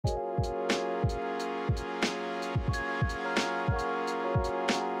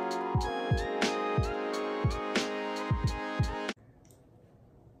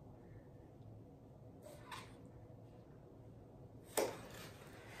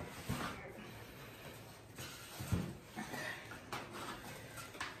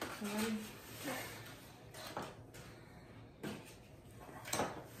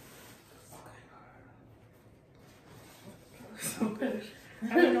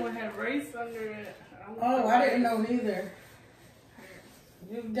I didn't know it had rice under it. Oh, I didn't know neither.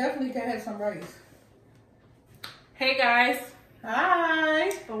 You definitely can have some rice. Hey guys.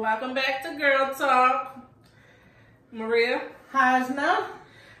 Hi. Welcome back to Girl Talk. Mariaandhasna.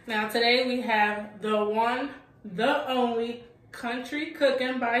 Now today we have the one, the only country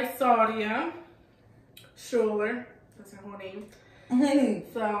cooking by Saudia. Shuler. That's her whole name.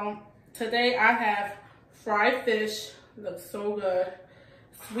 So today I have fried fish. Looks so good.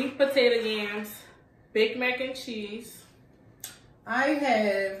 Sweet potato yams. Baked mac and cheese. I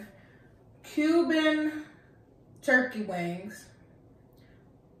have Cuban turkey wings,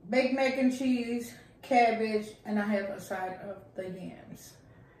 baked mac and cheese, cabbage, and I have a side of the yams.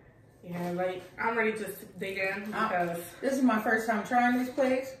 Yeah, like I'm ready to dig in because this is my first time trying this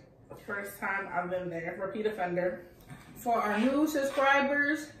place. First time I've been there. Repeat offender. For our new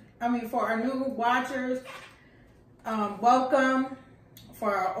subscribers, for our new watchers, welcome.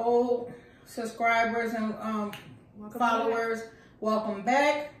 For our old subscribers and followers, welcome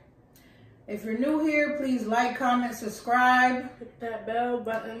back. If you're new here, please like, comment, subscribe. Hit that bell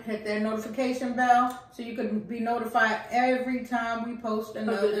button. Hit that notification bell so you can be notified every time we post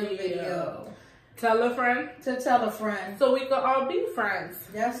another video. Tell a friend. To tell a friend. So we can all be friends.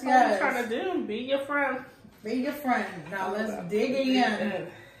 Yes, That's what I'm trying to do. Be your friend. Be your friend. Now let's dig in.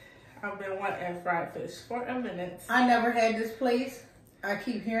 I've been wanting fried fish for a minute. I never had this place. I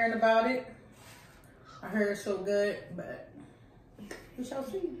keep hearing about it. I heard it's so good, but we shall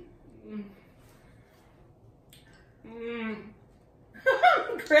see. I'm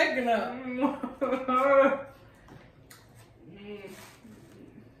cracking up.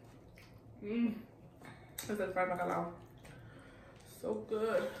 This is fried bacalao. So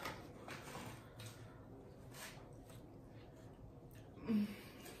good.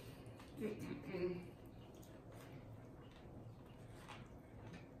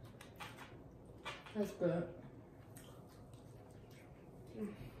 That's good.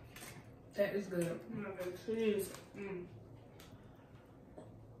 That is good. The cheese.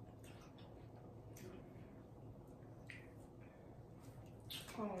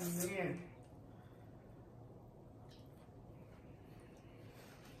 Oh man.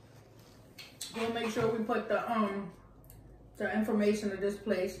 We'll make sure we put the information of this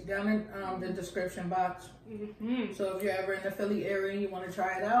place down in the description box. So if you're ever in the Philly area and you want to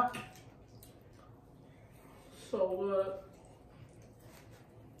try it out. So good.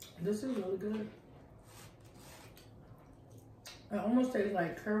 This is really good. It almost tastes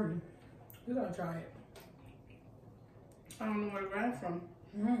like curry. We're gonna try it. I don't know where to grab from.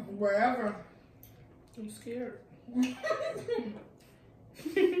 Wherever. I'm scared.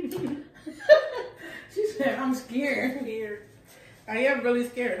 She said, "I'm scared." I am really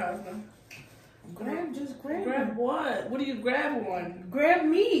scared, husband. Just grab. Grab what? What do you grab on? Grab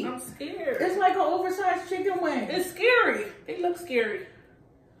meat. I'm scared. It's like an oversized chicken wing. It's scary. They look scary.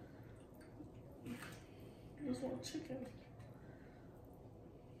 There's one chicken.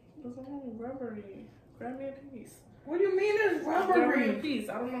 There's a whole rubbery. Grab me a piece. What do you mean it's Grab me a rubbery? piece.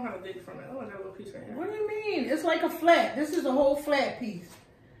 I don't know how to dig from it. Oh, I got a little piece right here. What do you mean? It's like a flat. This is a whole flat piece.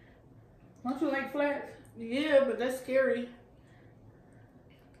 Don't you like flats? Yeah, but that's scary.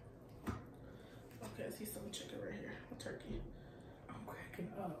 Okay, I see some chicken right here. A turkey. I'm cracking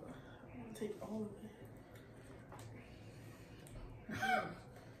up. I'm gonna take all of it.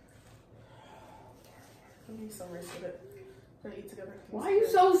 I need some rice with it. Gonna eat together. Why are you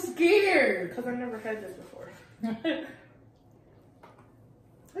so scared? Because I never had this before. It's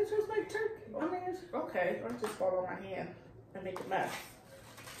just like turkey. I mean, it's okay. I'll just fall on my hand and make a mess.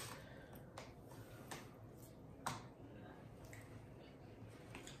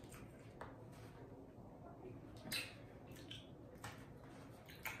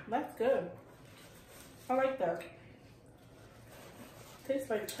 That's good. I like that. Tastes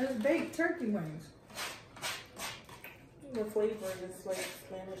like it's baked turkey wings. the flavor is like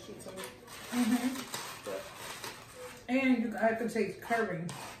Spanishy to me. And I could taste curry,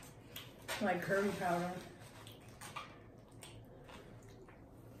 like curry powder.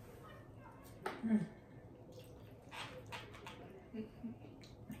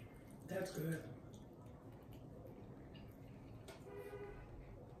 That's good.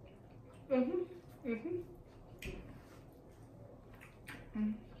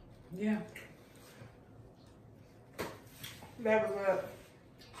 Yeah. That was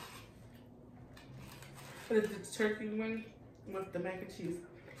the turkey wing with the mac and cheese.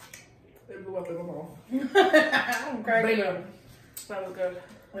 It blew up in my mouth. I'm cracking up. That was good.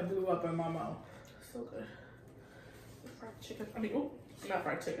 It blew up in my mouth. So good. Fried chicken. I mean, ooh, not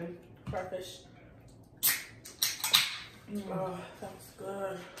fried chicken. Fried fish. Oh, that's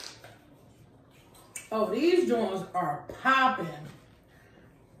good. Oh, these joints are popping.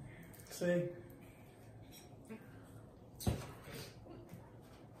 See?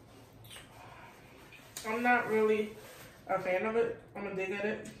 I'm not really a fan of it. I'm gonna dig at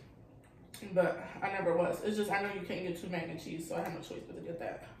it, but I never was. It's just I know you can't get two mac and cheese, so I have no choice but to get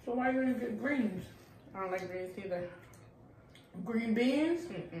that. So why you didn't get greens? I don't like greens either. Green beans?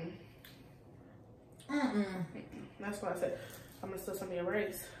 That's why I said I'm gonna still some of your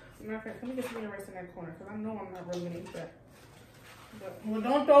rice. Matter of fact, let me get some of your rice in that corner because I know I'm not really gonna eat that. But, well,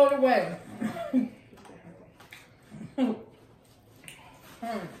 don't throw it away.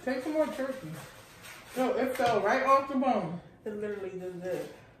 Take some more turkey. No, it fell right off the bone. It literally just did.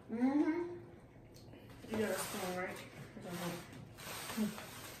 You got a spoon, right?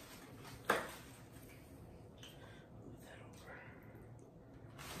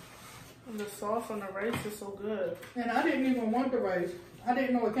 And the sauce on the rice is so good. And I didn't even want the rice. I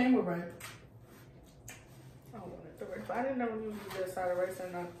didn't know it came with rice. I wanted the rice. But I didn't know if you would get a side of rice or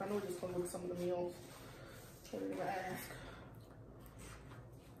not. I know it just comes with some of the meals. So I didn't even ask.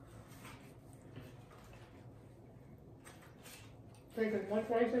 Take as much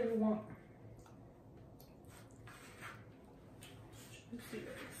rice as you want. Let's see this.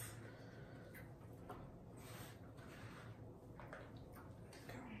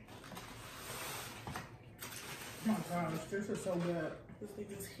 Oh my gosh, this is so good. Let's leave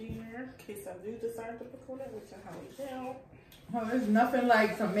this here in case I do decide to put on it, which is how we shall. Oh, there's nothing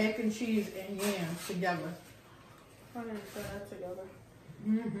like some mac and cheese and yams together. I didn't put that together.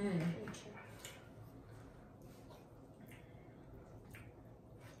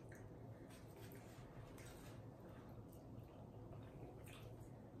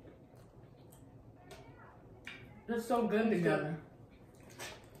 It's so good together.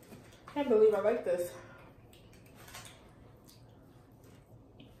 I can't believe I like this.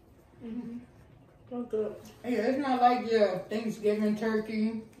 So good. Yeah, it's not like your Thanksgiving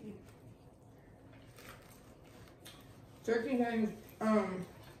turkey. Turkey wings, I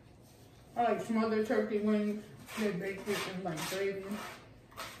like smothered turkey wings. They baked it in like gravy.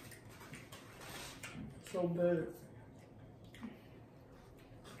 So good.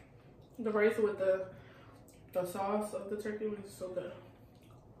 The rice with the sauce of the turkey wings is so good.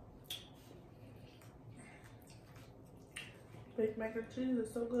 Baked mac and cheese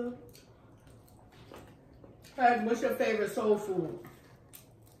is so good. Hey, what's your favorite soul food?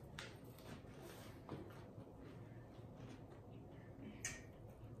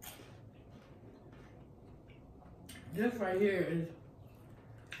 This right here is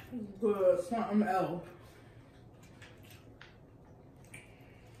good. Something else.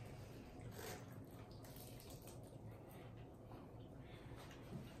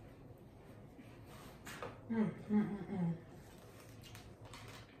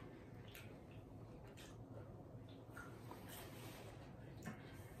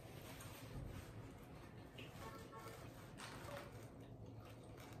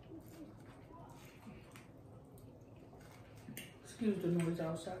 Excuse the noise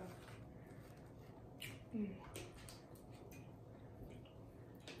outside.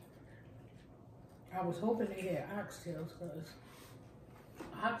 I was hoping they had oxtails, cause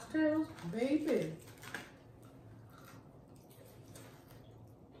oxtails, baby.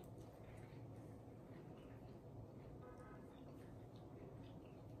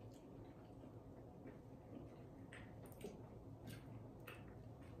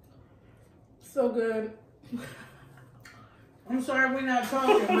 So good. I'm sorry we're not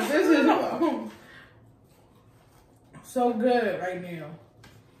talking, but this is so good right now.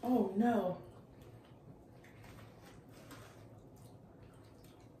 Oh no.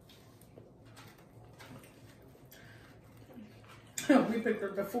 We picked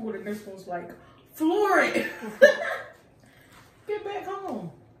up the food and this was like, floor it. Get back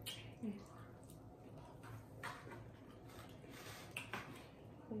home.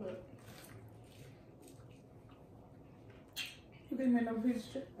 You didn't make no piece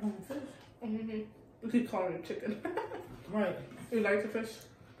of fish? We keep calling it chicken. Right. You like the fish?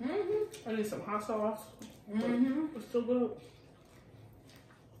 I need some hot sauce. It's still good.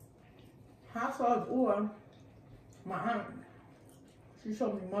 Hot sauce or my aunt, she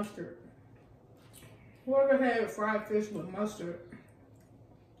showed me mustard. Whoever had fried fish with mustard?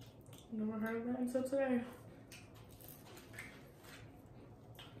 Never heard of that until today.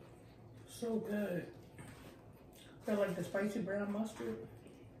 So good. Got like the spicy brown mustard.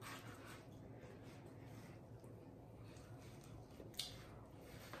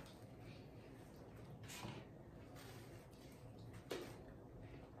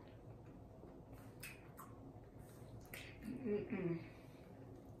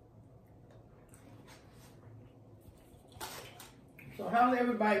 So how's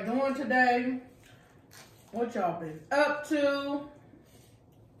everybody doing today? What y'all been up to?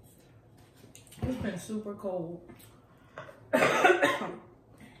 It's been super cold. You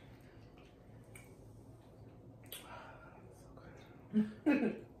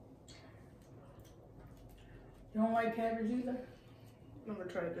don't like cabbage either? Never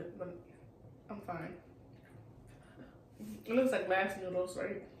tried it, but I'm fine. It looks like glass noodles,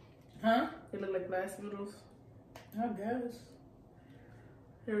 right? Huh? They look like glass noodles. I guess.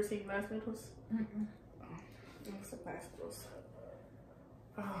 You ever seen glass noodles? Mm-mm. Oh, it looks like glass noodles.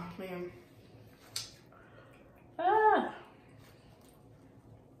 Oh, man. Ah!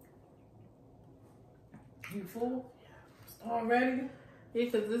 You full? Already? Yeah,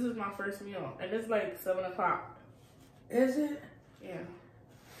 because this is my first meal. And it's like 7 o'clock. Is it? Yeah.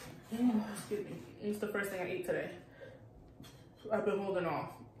 Mm. Excuse me. It's the first thing I ate today. I've been holding off.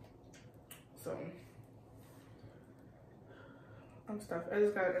 So, I'm stuffed. I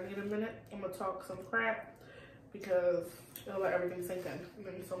need a minute. I'm going to talk some crap because it'll let everything sink in. I'm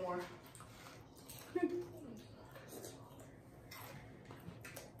going to need some more.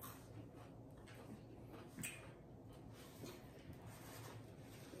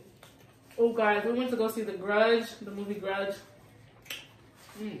 Oh, guys, we went to go see The Grudge, the movie Grudge.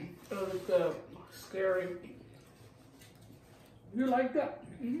 It was scary. You like that?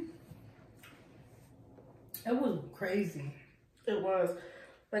 Mm-hmm. It was crazy. It was.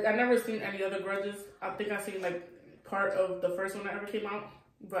 Like, I never seen any other Grudges. I think I seen, like, part of the first one that ever came out,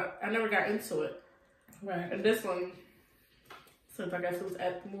 but I never got into it. Right. And this one, since I guess it was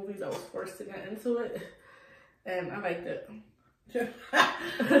at the movies, I was forced to get into it, and I liked it. You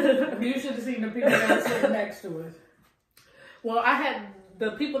should have seen the people that were sitting next to us. Well, I had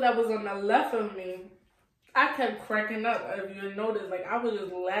the people that was on the left of me, I kept cracking up. If you noticed, like, I was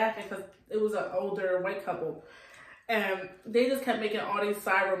just laughing because it was an older white couple. And they just kept making all these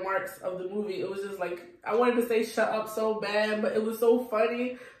side remarks of the movie. It was just like, I wanted to say shut up so bad, but it was so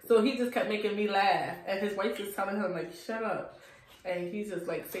funny. So he just kept making me laugh. And his wife was telling him, like, shut up. And he's just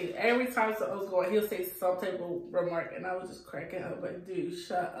like saying, every time something was going, he'll say some type of remark. And I was just cracking up, like, dude,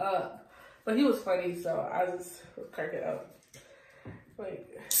 shut up. But he was funny, so I just was cracking up. Like,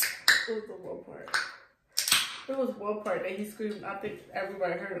 it was the one part. There was one part that he screamed, I think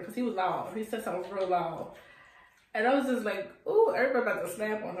everybody heard him, because he was loud. He said something real loud. And I was just like, ooh, everybody about to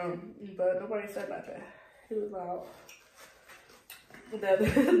snap on him. But nobody said nothing. He was loud.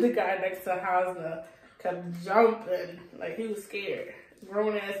 The guy next to Hasna kept jumping. Like, he was scared.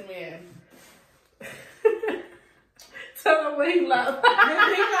 Grown-ass man. Tell him when he laughed.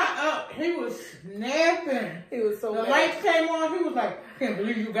 He got up. He was snapping. He was so The mad. lights came on. He was like, can't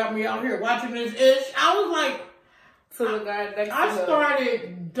believe you got me out here watching this ish. I was like, So the guy next to I him,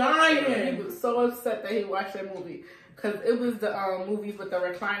 started dying. he was so upset that he watched that movie. Because it was the movies with the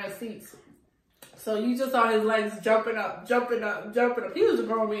recliner seats. So you just saw his legs jumping up, jumping up, jumping up. He was a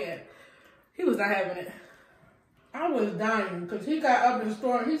grown man. He was not having it. I was dying because he got up and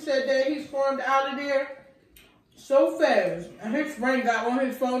stormed. He said that he stormed out of there so fast. And his friend got on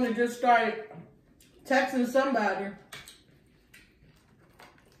his phone and just started texting somebody.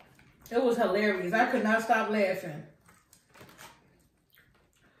 It was hilarious. I could not stop laughing.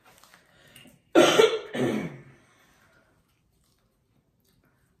 I'm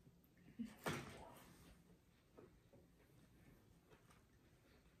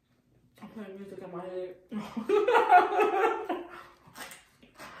playing music in my head.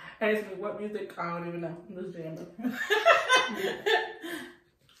 Ask me what music, I don't even know. I'm just jamming.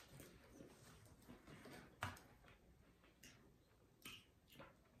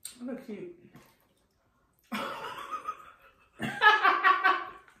 I look cute.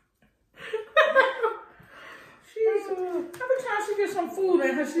 Every time she gets some food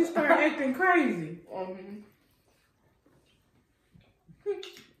in her, she start acting crazy.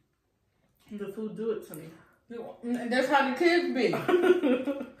 The food do it to me. And that's how the kids be.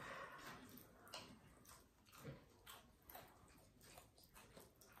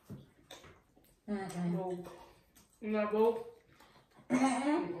 Vogue. Not Vogue?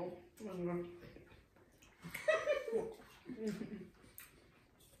 No.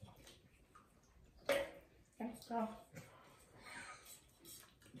 Stop.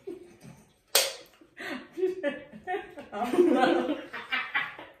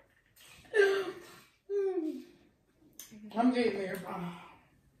 I'm getting there.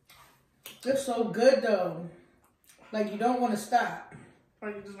 It's so good though. Like you don't want to stop. Or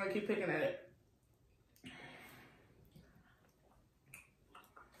you just want to keep picking at it.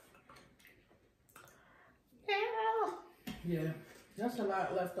 Yeah, that's a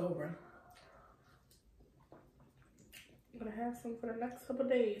lot left over. I'm gonna have some for the next couple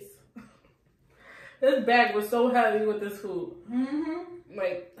days. This bag was so heavy with this food. Mm-hmm.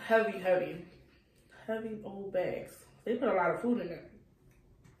 Like heavy old bags. They put a lot of food in it.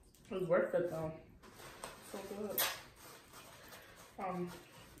 It was worth it though. So good.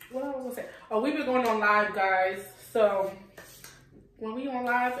 What I was gonna say? Oh, we've been going on live, guys. So when we on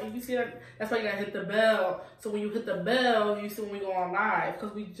live and you see that, that's why you gotta hit the bell. So when you hit the bell, you see when we go on live,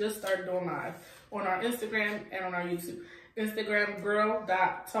 because we just started doing live on our Instagram and on our YouTube. Instagram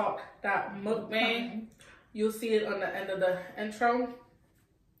girl.talk.mukbang. You'll see it on the end of the intro.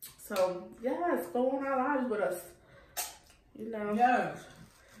 So yes, go on our lives with us. You know. Yes.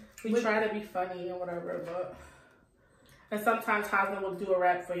 We try to be funny and whatever, but and sometimes Hasna will do a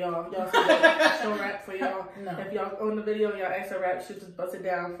rap for y'all. Y'all see that? She'll rap for y'all. No. If y'all own the video and y'all ask her rap, she'll just bust it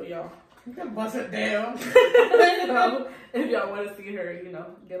down for y'all. You can bust it down. So, if y'all want to see her, you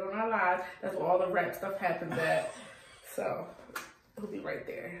know, get on our live. That's where all the rap stuff happens at. So it'll be right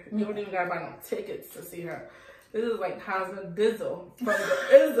there. You don't even gotta buy no tickets to see her. This is like Hasna Dizzle from the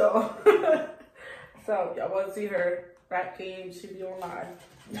Izzle. So y'all want to see her rap game? She be on live.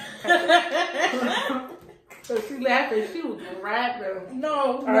 So she laughing. She was rapping.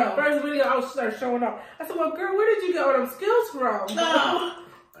 No. First video, I was started showing off. I said, "Well, girl, where did you get all them skills from?" No.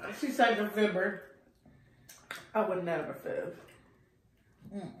 She said the fibber. I would never fib.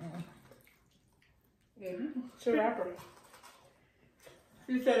 She's a rapper.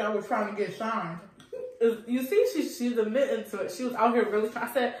 She said I was trying to get signed. You see, she's admitting to it. She was out here really trying.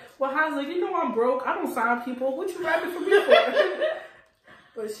 I said, "Well, Hasna, you know I'm broke. I don't sign people. What you rapping for me for?"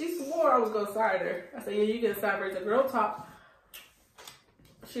 But she swore I was gonna sign her. I said, "Yeah, you get signed for the Girl Talk.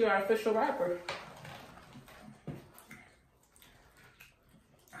 She our official rapper."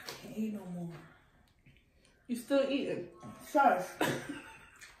 I can't eat no more. You still eating? Shush.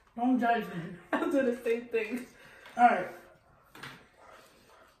 Don't judge me. I do the same thing. All right.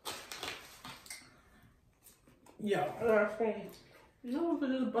 Yeah. No, we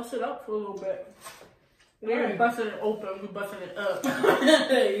could just bust it up for a little bit. We ain't busting it open, we busting it up.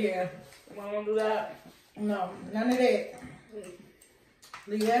 Yeah. Wanna do that? No, none of that.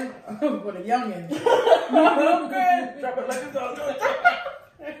 Leave that for the youngins. Okay. Drop it like it's all good.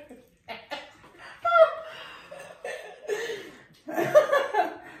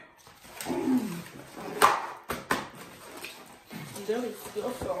 Really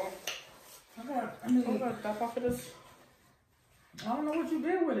still so. I'm gonna dump off of this. I don't know what you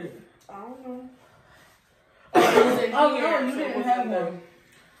did with it. I don't know. Oh, no, you didn't have one.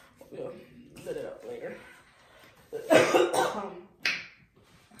 We'll set it up later.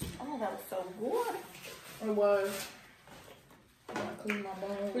 Oh, that was so good. It was. I cleaned my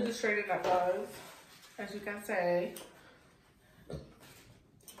bones. We're just straightening up, guys. As you can say.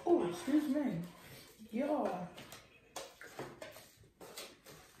 Oh, excuse me. Yeah.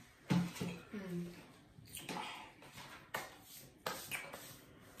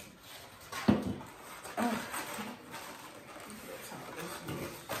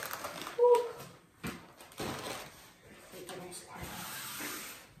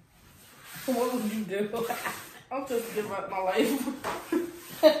 What would you do? I'll just give up my life.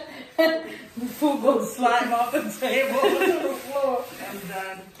 The food goes sliding off the table to the floor. I'm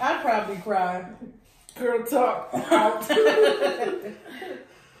done. I'd probably cry. Girl talk out.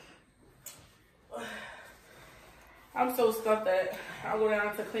 I'm so stuffed that I'll go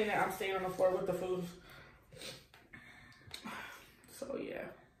down to clean it. I'm staying on the floor with the food. So yeah.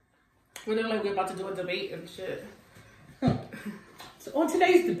 We're like we're about to do a debate and shit. So on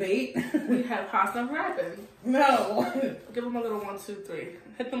today's debate, we have Hasna rapping. No. Give them a little 1, 2, 3.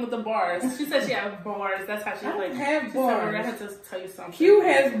 Hit them with the bars. She said she has bars. That's how she like. Have bars. I had to tell you something. Q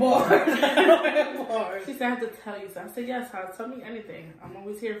has bars. I don't have bars. She said I have to tell you something. I said yes, Hasna. Tell me anything. I'm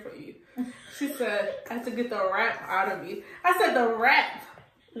always here for you. She said I have to get the rap out of me. I said the rap.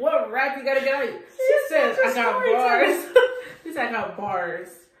 What rap you gotta get out of you? She said I got bars. She said I got bars.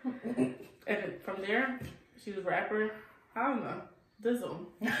 And from there, she was a rapper. I don't know. Dizzle.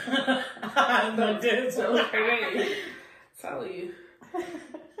 The Dizzle. Okay. Tell you.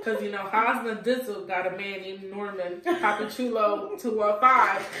 Because, you know, Hasna Dizzle got a man named Norman Papachulo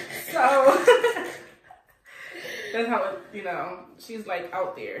 215. So, that's how it, you know, she's like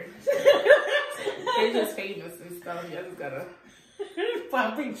out there. They're just famous and stuff. You just gotta.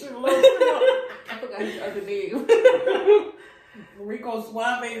 Papachulo. I forgot his other name. Rico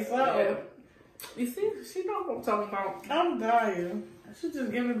Suave. So. Yeah. You see, she knows what I'm talking about. I'm dying. She's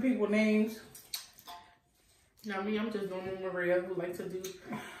just giving people names. Now me, I'm just normal Maria who likes to do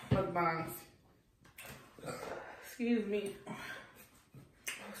mukbangs. Excuse me.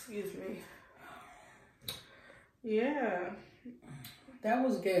 Excuse me. Yeah. That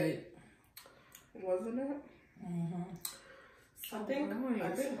was good. Wasn't it? Mm-hmm. So I think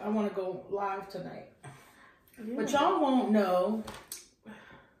nice. I want to go live tonight. Yeah. But y'all won't know.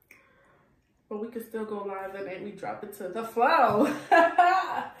 But we can still go live and then we drop it to the flow.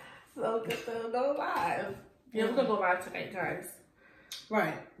 So we can still go live. Yeah, we're going to go live tonight, guys.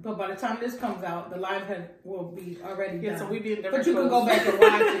 Right. But by the time this comes out, the live will be already done. Yeah, so we be in different But you can go back and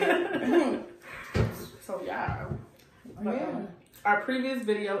watch it. So, yeah. But, our previous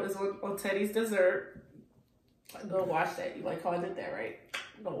video is on Teddy's dessert. Go watch that. You like how I did that, right?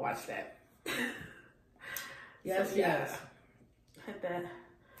 Go watch that. Yes, so, yes. Hit that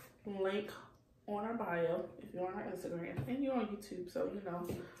link on our bio if you're on our Instagram and you're on YouTube. So, you know,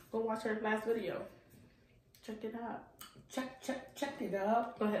 go watch our last video. Check it out. Check it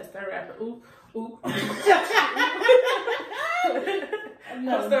out. Go ahead, start rapping. Ooh, ooh.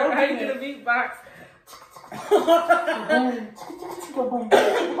 No, start how you get a beatbox.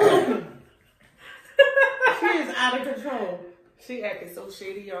 She is out of control. She acting so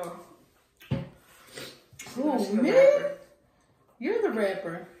shady, y'all. Oh, me? You're the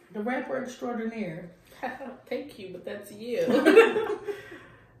rapper. The rapper extraordinaire. Thank you, but that's you.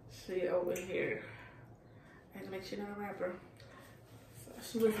 She over here acting like she's not a rapper. So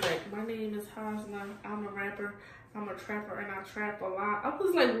she was like, my name is Hasna. I'm a rapper. I'm a trapper and I trap a lot. I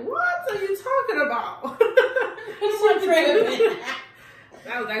was like, what are you talking about?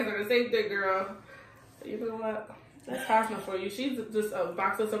 That was actually the same thing, girl. You know what? That's Hasna for you. She's just a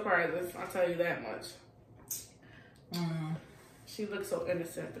box of surprises. I'll tell you that much. She looks so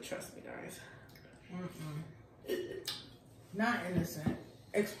innocent, but trust me, guys. Not innocent.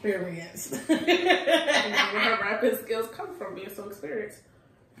 Experienced. Where her rapping skills come from, being so experienced.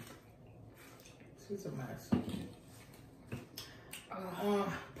 She's a mess.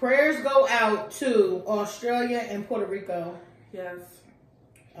 Prayers go out to Australia and Puerto Rico. Yes.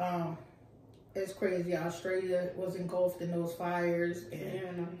 It's crazy. Australia was engulfed in those fires,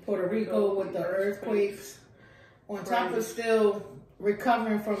 and Yeah, Puerto Rico with the earthquakes. On top of still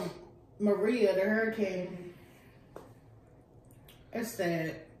recovering from Maria, the hurricane. It's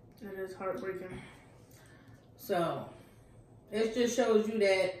sad. It is heartbreaking. So, it just shows you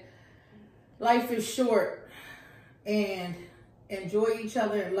that life is short, and enjoy each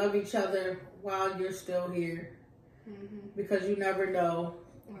other and love each other while you're still here. Because you never know.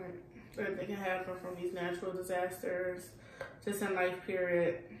 Right. Anything can happen from these natural disasters, just in life,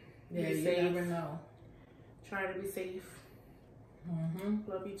 period. Yeah, be you safe. never know. Try to be safe.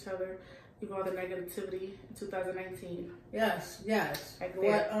 Love each other. Leave all the negativity in 2019. Yes, yes. Like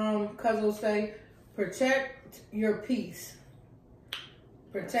what Cuz will say, protect your peace.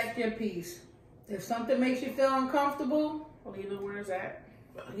 Protect your peace. If something makes you feel uncomfortable, leave it where it's at.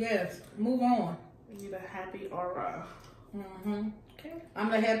 Yes, move on. Either happy or okay. I'm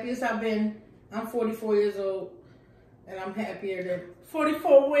the happiest I've been. I'm 44 years old, and I'm happier than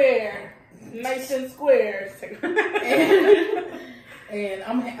 44 where? Nice and square. and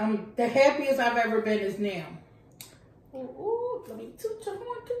I'm the happiest I've ever been is now. Ooh, let me toot.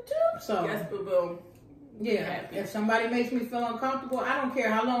 So yes, boo boo. Yeah, if somebody makes me feel uncomfortable, I don't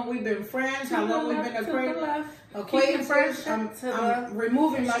care how long we've been friends, how long we've been acquaintances. I'm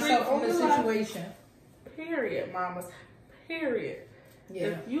removing myself from the situation. Period, mamas. Period. Yeah.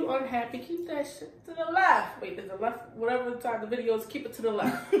 If you unhappy, keep that shit to the left. Wait, there's a left, whatever time the video is, keep it to the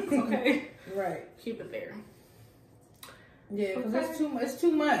left. Okay? Right. Keep it there. Yeah, because it's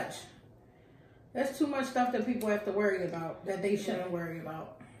too much. That's too much stuff that people have to worry about that they shouldn't worry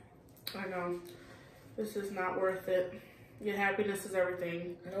about. I know. It's just not worth it. Your happiness is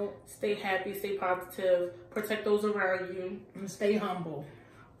everything. Nope. Stay happy, stay positive, protect those around you. And stay humble.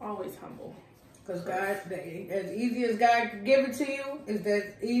 Always humble. Because God, as easy as God can give it to you, is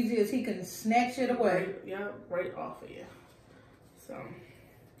as easy as He can snatch it away. Right off of you. So,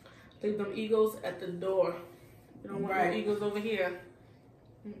 leave them egos at the door. You don't want no egos over here.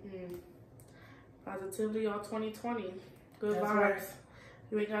 Positivity all 2020. Good vibes. Right.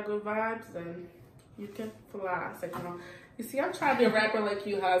 You ain't got good vibes, then you can fly. It's like, you see, I'm trying to be a rapper like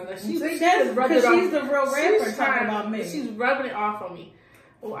you, Hasna. She's the real rapper talking about me. She's rubbing it off on me.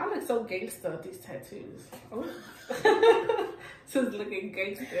 Oh, I look so gangster with these tattoos. Oh. She's looking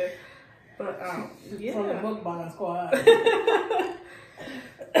gangster. But, yeah. From the Mukbang squad.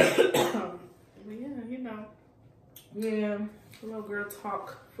 Yeah, Yeah. A little girl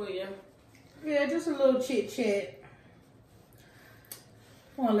talk for you. Yeah, just a little chit chat.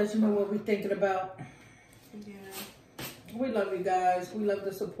 I want to let you know what we're thinking about. Yeah. We love you guys. We love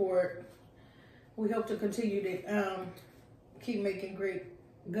the support. We hope to continue to keep making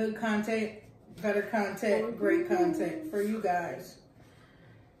good content better content, great content for you guys.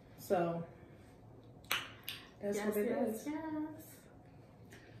 So that's what it is. Yes.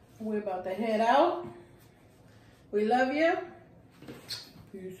 We're about to head out. We love you.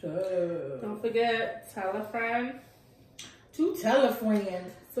 Peace out. Don't forget, tell a friend to tell a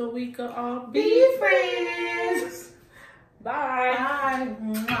friend. So we can all Be friends. Bye. Bye.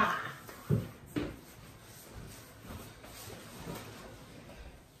 Mwah.